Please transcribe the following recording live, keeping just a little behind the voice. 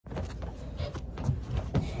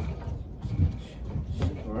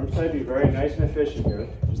Arms tight, be very nice and efficient here.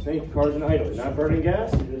 Just think the car's an idle. You're not burning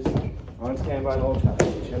gas, you're just on standby the whole time.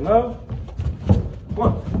 Chin low.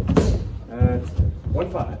 1. And 1,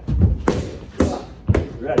 5.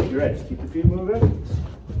 You're ready, you're ready. Just keep the feet moving.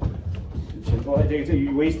 Chin pull, dig until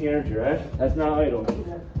you waste the energy, right? That's not idle.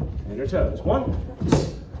 And your toes. 1.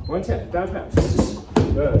 110. Bounce, bounce.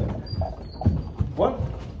 Good. 1.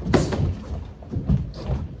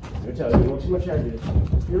 Your toes. You want too much energy.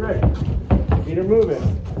 You're ready. Feet are moving.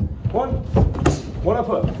 1. 1 up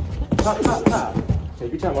hook. Pop, pop, pop.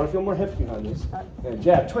 Take your time. I want to feel more hips behind this. And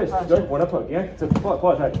jab, twist. Good. 1 up hook. Yeah? So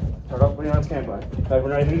pause. Right. Start off when you're on standby. Right, we're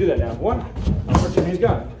not even going to do that now. 1. Opportunity's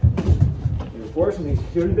gone. You're forcing these.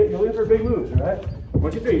 You're looking for big moves, all right?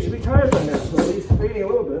 1, 2, 3. You should be tired by now. So at least fading a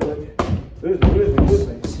little bit. Like, lose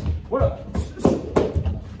me. 1 up.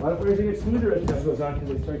 A lot of players get smoother as time goes on because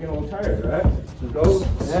they start getting a little tired, all right? So go.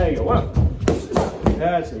 There you go. 1 up.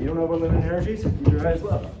 That's it. You don't have unlimited energy, so keep your eyes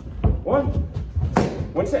low. 1.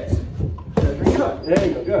 1, 6. 3, cut. There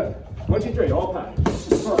you go. Good. 1, 2, 3. All high.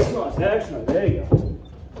 Cross. Excellent. There you go.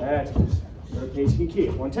 That's it. Your pace you can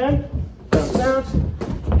keep. 110. Bounce, bounce.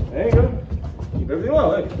 There you go. Keep everything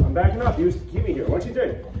low. Look, I'm backing up. You keep me here. 1, 2,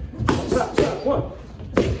 3. Stop. 1.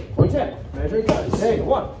 110. Measuring cut. There you go.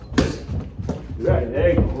 1. You're ready. There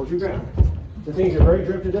you go. Hold your ground. The things are very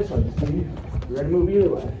drifted this way. Just you're ready to move either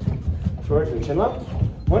way. Towards me. Chin up.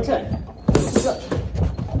 110. Touch.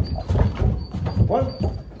 1.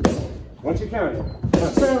 1, 2 counting.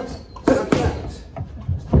 Bounce, bounce. Bounce,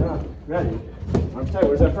 bounce. Ready. Arms tight.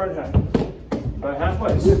 Where's that front hand? About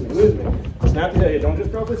halfway. Lose me. Snap the head. Don't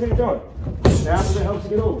just drop this thing going. Snap as it helps you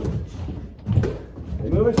get over it. Stay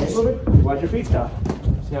moving. Watch your feet stop.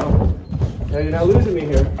 See how? Now you're not losing me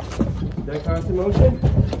here. That constant motion.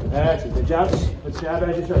 That's it. The jab. Let's jab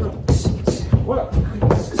as you start. 1 up.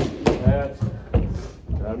 That's it.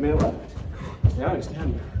 About a minute left. Now you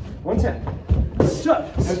stand there. 110. Shut.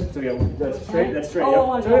 So yeah, that's straight. That's straight.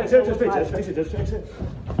 Oh, Yep. Just fix it.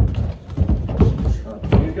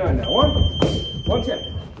 You're going now. 1. 110.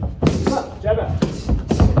 Up. Jab out.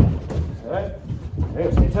 All right.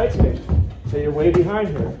 Hey, stay tight to me. So you're way behind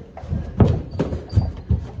here.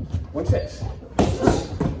 1, 6.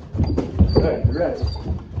 Good. You're ready.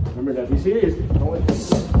 Remember that. You see it? Only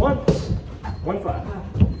 1. 1, 5.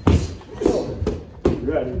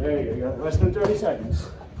 You're ready. There you go. You got less than 30 seconds.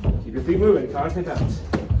 Keep your feet moving. Constant bounce.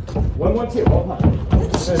 1, 1, 2. All high.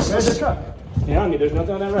 Measure cut. Stay on me. There's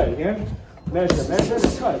nothing on that right. Again. Measure,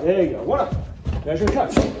 cut. There you go. 1 up. Measure,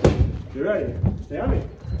 cut. You're ready. Stay on me.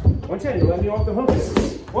 110. You let me off the hook here.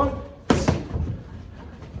 1.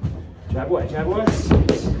 Jab away.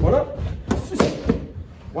 1 up.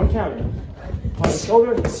 1 counter. On the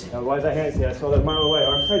shoulder. Now, why is that hand? See, I saw that a mile away.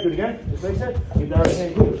 Arms tight. Do it again. Just like that. Keep that right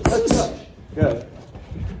hand glued. Touch. Good.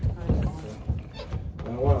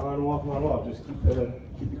 On walk. Just keep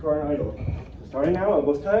the car in idle. So starting now,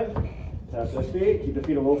 elbows tight. Tap those feet. Keep the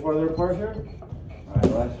feet a little farther apart here. All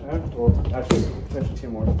right, last round. Or actually, 2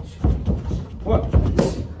 more. 1.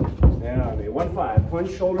 Stand on me. 1, 5.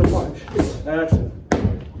 Punch, shoulder, punch. That's it.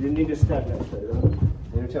 You didn't need to step that straight up.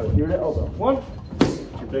 And your toe. Here to elbow. 1.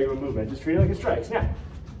 Your bigger movement. Just treat it like a strike. Snap.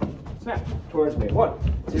 Snap. Towards me. 1.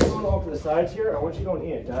 So you're going over the sides here. I want you going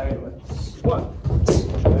in diagonally. 1.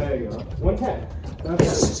 There you go. 110.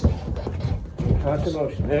 Constant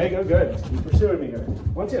motion. There you go. Good. Keep pursuing me here.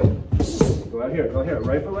 1, 2. Go out here. Go here.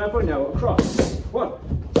 Right foot, left foot. Now across. 1.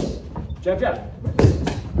 Jab.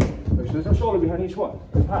 Make sure there's some shoulder behind each one.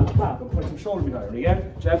 Pop. And put some shoulder behind it.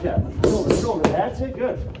 Again. Jab. Shoulder. That's it.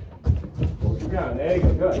 Good. Hold your ground. There you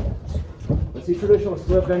go. Good. Let's see traditional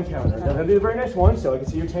slip then counter. Now that'll be a very nice one, so I can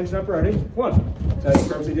see your tension up already. 1. So you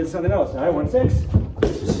purposely did something else. All right. 1, 6.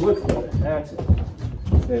 Just look for it. That's it.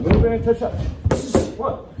 Stay moving. Touch.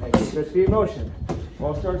 1. And keep your feet in motion.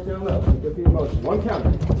 Ball starts down low. Keep your feet in motion. 1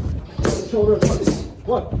 counter. Shoulder punch.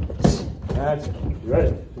 1. That's it. You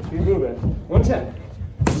ready? Just keep moving. 110.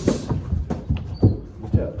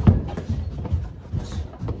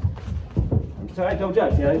 I'm tight. Don't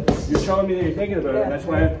judge. Yeah, you're showing me that you're thinking about it. That's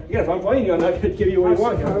why. If I'm playing you, I'm not going to give you what you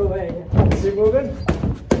want. Keep moving.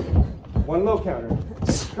 1 low counter.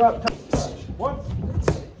 Drop. Touch. 1.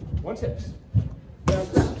 1, 6. Down.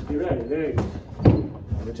 You're ready. There you go.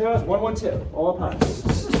 On your toes. 1, 1, 2. All high.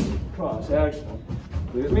 Cross. Excellent.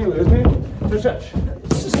 Lose me. Touch.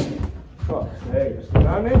 Cross. There you go. Stay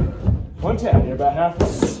on me. 110. You're about halfway.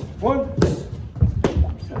 1.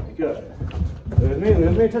 Good. Lose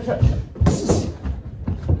me. Touch.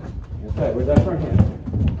 Okay, where's that front hand?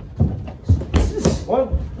 1.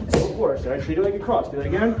 Of course. All right, treat it like a cross. Do that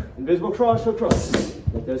again. Invisible cross, so cross.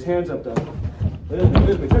 Get those hands up though.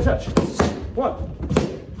 Lose me. Touch. 1.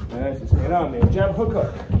 Nice, stand on me. Jab, hook,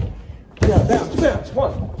 hook. Jab, bounce, bounce.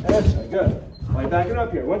 1. Excellent, good. All right, backing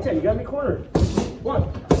up here. 110, you got me cornered. 1.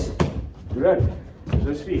 You ready? Where's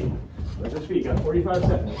those feet? Where's those feet? Got 45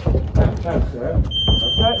 seconds. Bounce, bounce, all right?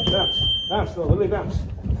 Outside, bounce. Bounce, slow, literally bounce.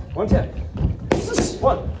 110.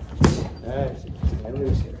 1. Excellent. Stand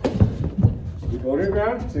loose here. Keep holding your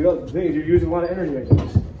ground. So the thing is, you're using a lot of energy right now.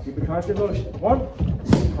 Keep a constant motion. 1.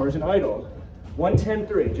 Horizon idle. 110,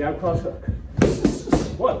 3. Jab, cross hook.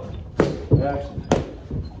 1.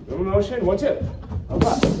 Excellent. Little motion. 1, 2. Up,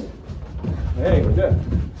 up. Hey, we're good.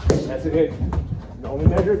 That's it. The only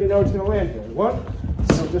measure if you know it's going to land here. 1.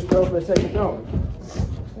 Don't just throw for the sake of going.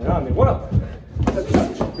 And on me. 1 up.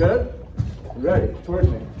 Touch. Good. Ready. Towards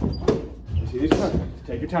me. You see these turns.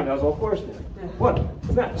 Take your time. That was all forced there.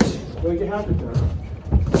 1. Snatch. Really get half the turn.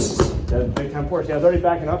 That's a big time force. Yeah, I was already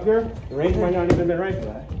backing up here. The range might not even been right for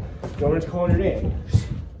that. Go when it's calling your name.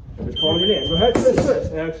 If it's calling your name, go ahead, twist,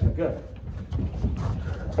 twist. Excellent, good.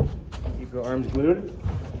 Keep your arms glued.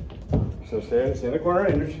 So stay in the corner,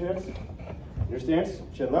 in your stance,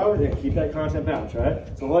 chin low, and then keep that constant bounce,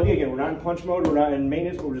 right? So lucky again, we're not in punch mode, we're not in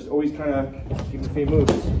maintenance, but we're just always kind of keeping the feet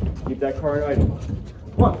moving. Keep that car idle.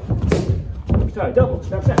 1. Side, double,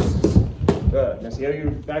 snap, snap. Good. Now see how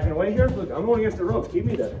you're backing away here? Look, I'm going against the ropes. Keep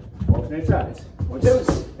me there. Alternate sides. 1,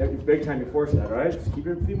 2. Big time you force that, all right? Just keep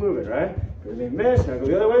your feet moving, right? If they miss, now go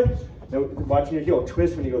the other way. Now watching your heel.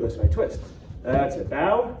 Twist when you go this way. Twist. That's it.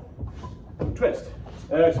 Bow. Twist.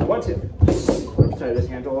 Excellent. 1, 2. Other side. This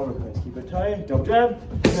hand's all over the place. Keep it tight. Double jab.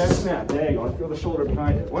 Snap, snap. There you go. Feel the shoulder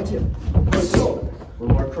behind it. 1, 2. Right shoulder. A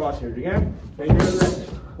little more cross here. Again. Finger to the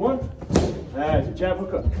right. 1. That's it. Jab,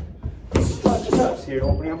 hook, hook. Touch, touch. Here,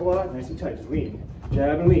 opening up a lot. Nice and tight. Just lean.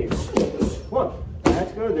 Jab and lean. 1.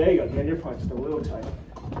 That's good. There you go. The end of your punch. Just a little tight.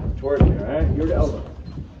 Towards me, all right? You're the elbow.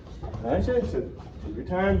 That's it. So take your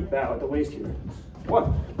time. Bow at the waist here.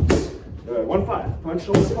 1. Good. 1, 5. Punch,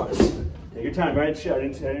 shoulder, punch. Take your time. Right shoulder. I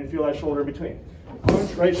didn't feel that shoulder in between.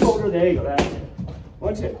 Punch, right shoulder. There you go. That's it.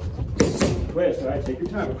 1, 2. Twist. All right. Take your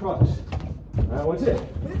time across. All right. 1, 2.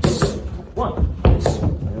 1.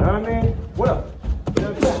 And on me. 1 up.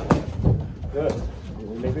 Down, down. Good. You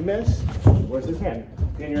make me miss. Where's this hand?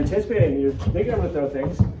 And you're anticipating. You're thinking I'm going to throw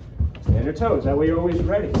things. Stand your toes. That way you're always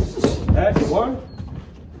ready. That's it. 1.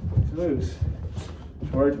 Loose.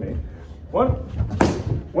 Towards me. 1.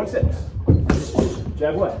 1, 6.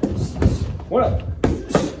 Jab left. 1 up.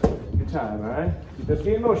 Good time, all right? Keep the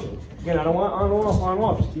feet in motion. Again, I don't want on,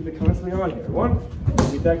 off. Just keep it constantly on here. 1.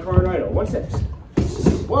 Keep that car idle. 1, 6.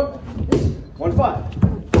 1. 1,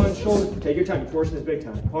 5. Punch, shoulder. Take your time. You're forcing this big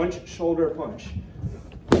time. Punch, shoulder, punch.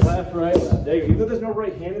 Left, right, left. There you go. Even though there's no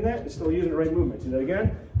right hand in that, it's still using the right movement. Do that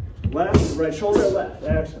again. Left, right shoulder, left.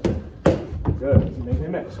 Excellent. Good. Keep making a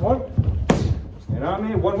mix. 1. Stand on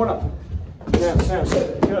me. 1, 1 up. Snap,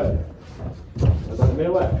 snap. Good. About the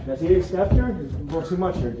middle left. Now see you step here? Just not too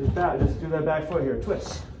much here. Just bow. Just do that back foot here.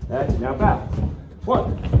 Twist. That's it. Now bow.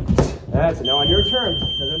 1. That's it. Now on your turn,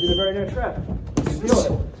 that's going to be the very next rep. You feel it.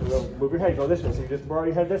 So we'll move your head. Go this way. So you just borrow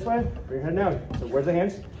your head this way. Bring your head down. So where's the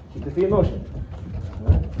hands? Keep the feet in motion.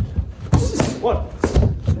 All right. 1.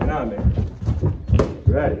 Stand on me.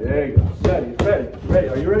 Ready, there you go. Ready.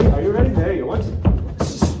 Are you ready? Are you ready? There you go. 1,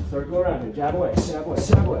 2. Circle around here. Jab away, jab away,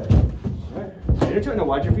 jab away. All right. And your turn. Now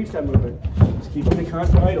watch your feet stop moving. Just keep the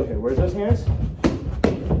constant idle here. Where's those hands?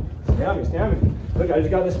 Stay on me, stay on me. Look, I just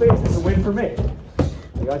got the space. It's a win for me.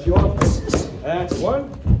 I got you off. That's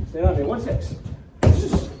 1. Stay on me. 1, 6.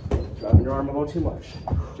 Dropping your arm a little too much.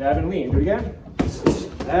 Jab and lean. Do it again.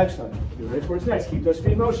 Excellent. Get ready for what's next. Keep those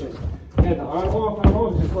feet in motion. Again, the on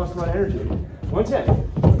off, just lost a lot of energy.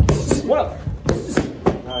 110. 1 up.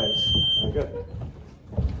 Nice. Very good.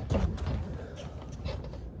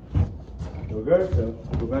 Go good. So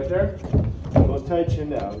go back there. Elbows tight, chin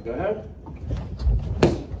down. Go ahead.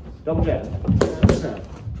 Double jab.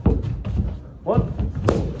 1.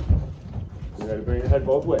 You're ready to bring your head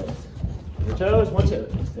both ways. Your toes. 1, 2.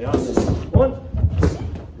 Stay on this. 1.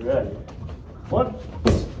 You're ready. 1.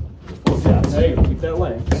 Full jab. There you go. Keep that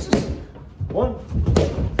length. 1.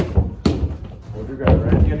 Hold your ground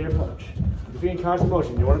right at the end of your punch. Keep being constant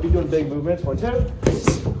motion. You want to be doing big movements. 1, 2.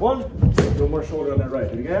 1. Do more shoulder on that right.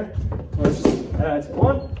 Do it again. Push. That's it.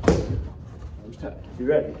 1. Arms tight. Be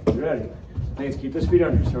ready. Be ready. Things. Keep those feet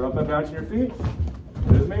under. Start up by bouncing your feet.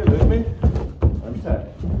 Lose me. Lose me. Arms tight.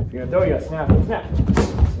 If you're gonna throw, you gotta snap it. Snap. You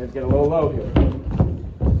have to get a little low here.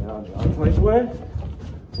 Now arms length away.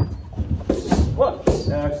 1.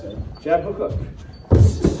 That's it. Jab, hook, hook.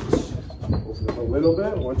 Open up a little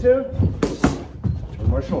bit. 1, 2. Turn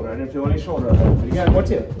more shoulder. I didn't feel any shoulder up there. Again, 1,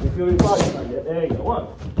 2. You feel your body. There you go. 1.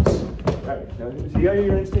 right. Now, see how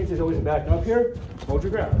your instinct is always back up here? Hold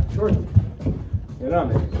your ground. Short. Get on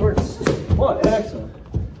there. Short. 1. Excellent.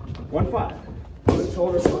 1, 5. Good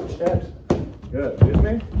shoulder punch. Excellent. Good. With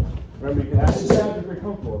me? Remember, you can add the stabs if you're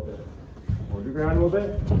comfortable with it. Hold your ground a little bit.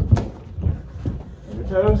 On your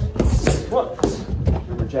toes. 1.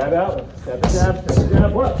 Remember, jab out. Step and jab. Step and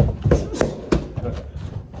jab. 1. Okay.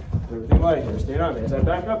 Everything light here. Stay on me. As I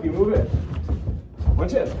back up, you move in. 1,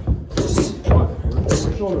 2. 1. Put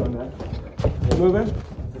your shoulder on that. Keep moving.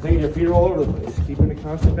 So taking your feet all over the place. Keeping the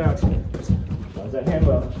constant bounce here. Bounce that hand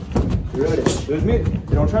well. You ready? Lose me.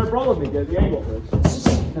 You don't try to brawl with me. Get the angle first.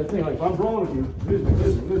 That's the thing. Like if I'm brawling with you,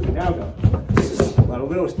 lose me. Now go. A lot of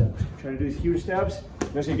little steps. Trying to do these huge steps.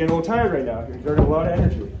 You're getting a little tired right now. You're exerting a lot of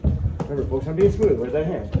energy. Remember, folks, I'm being smooth. Where's that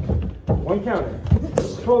hand? 1 counter.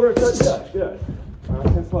 Shoulder, touch, touch. Good. Nice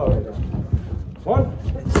and slow right now.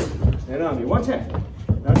 1. Stand on me. 1, 10.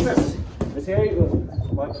 Now steps. Let's say a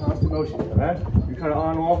lot of constant motion here, right? You're kind of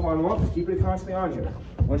on, off. Just keep it constantly on here.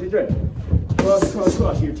 1, 2, 3. Cross, cross,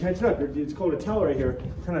 cross. So you're tensing up. It's called a tell right here.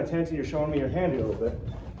 Kind of tensing. You're showing me your hand here a little bit.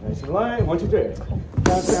 Nice and light. 1, 2, 3.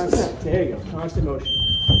 Down, down, down. There you go. Constant motion.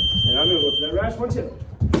 And I'm going to go for that rest. 1, 2.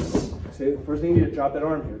 So first thing you need to drop that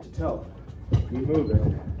arm here to tell. Keep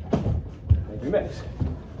moving. Make your mix.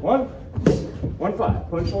 1, 1, 5.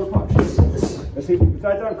 Punch, shoulder punch. Let's see. In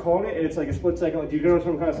fact, I'm calling it, and it's like a split second. Do you know what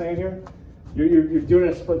I'm kind of saying here? You're doing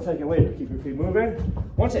it a split second later. Keep your feet moving.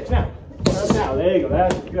 1, 6. Now. Now. There you go.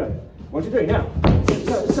 That's good. 1, 2, 3. Now.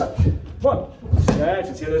 Touch, touch. 1. That's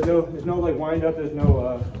it. See, there's no like wind up. There's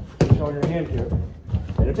no showing your hand here.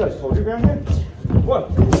 And a touch. Hold your ground here.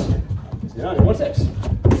 1. Stay on it. 1, 6.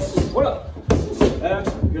 1 up. That's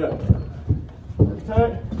good. Work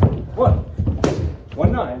tight. 1.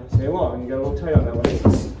 1, 9. Stay long. You got a little tight on that one.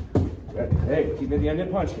 Good. There you go. Keep it the end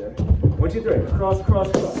and punch here. 1, 2, 3. Cross,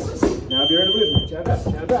 cross, cross. Now be ready to lose me. Jab out.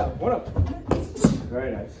 Jab out. 1 up.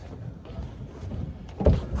 Very nice.